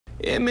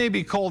It may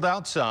be cold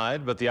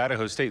outside, but the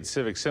Idaho State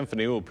Civic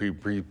Symphony will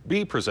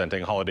be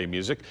presenting holiday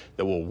music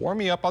that will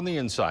warm you up on the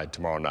inside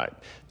tomorrow night.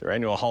 Their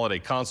annual holiday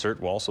concert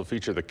will also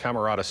feature the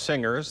Camerata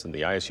Singers and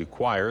the ISU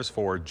choirs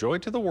for Joy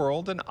to the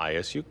World and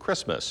ISU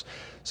Christmas.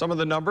 Some of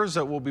the numbers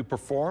that will be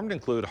performed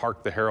include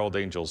Hark the Herald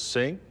Angels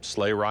Sing,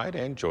 Sleigh Ride,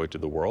 and Joy to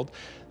the World.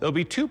 There'll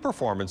be two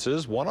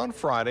performances, one on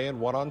Friday and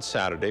one on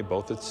Saturday,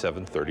 both at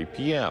 7:30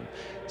 p.m.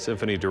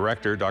 Symphony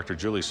director Dr.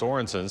 Julie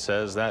Sorensen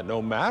says that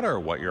no matter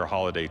what your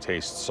holiday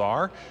tastes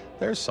are,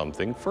 there's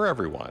something for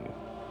everyone.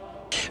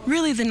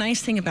 Really, the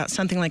nice thing about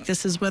something like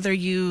this is whether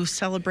you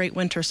celebrate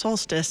winter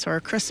solstice or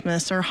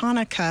Christmas or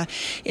Hanukkah,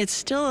 it's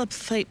still a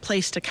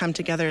place to come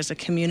together as a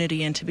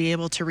community and to be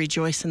able to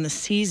rejoice in the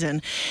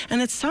season. And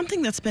it's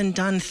something that's been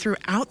done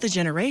throughout the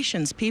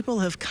generations. People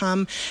have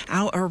come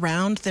out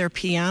around their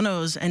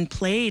pianos and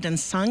played and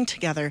sung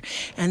together.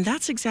 And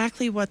that's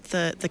exactly what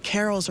the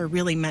carols are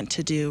really meant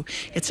to do.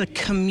 It's a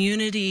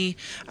community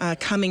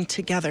coming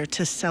together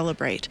to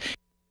celebrate.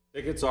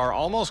 Tickets are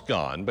almost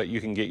gone, but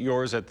you can get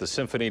yours at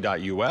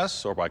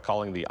thesymphony.us or by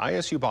calling the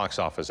ISU box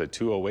office at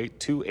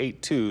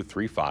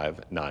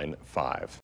 208-282-3595.